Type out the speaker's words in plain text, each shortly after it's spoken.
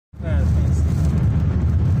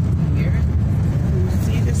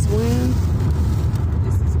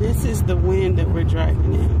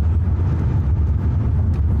driving in.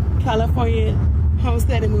 California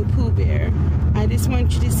Homestead and Pooh Bear. I just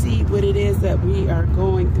want you to see what it is that we are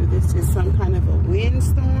going through. This is some kind of a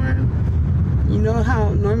windstorm. You know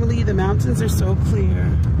how normally the mountains are so clear.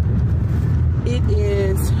 It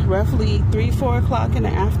is roughly 3-4 o'clock in the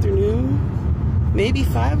afternoon, maybe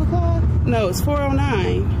 5 o'clock. No, it's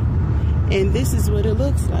 4:09, and this is what it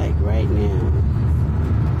looks like right now.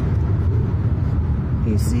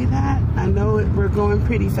 You see that? I know we're going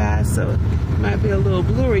pretty fast, so it might be a little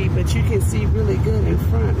blurry, but you can see really good in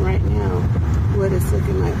front right now what it's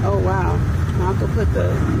looking like. Oh wow! Now I can put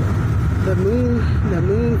the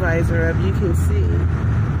moon visor up. You can see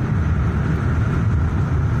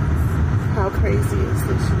how crazy is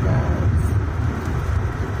this, you guys.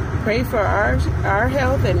 Pray for our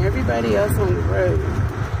health and everybody else on the road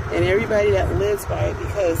and everybody that lives by it,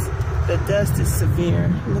 because the dust is severe.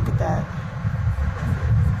 Look at that.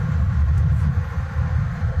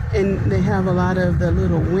 And they have a lot of the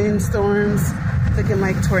little wind storms looking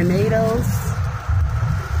like tornadoes.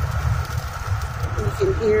 You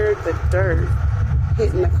can hear the dirt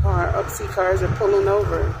hitting the car. Oh, see, cars are pulling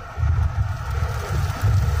over.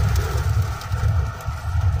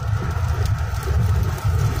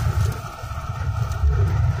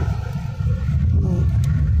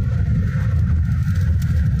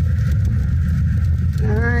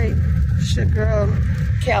 All right, it's your girl,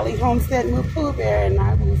 Cali Homestead and Pooh Bear, and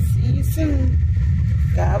I will see you soon,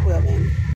 God willing.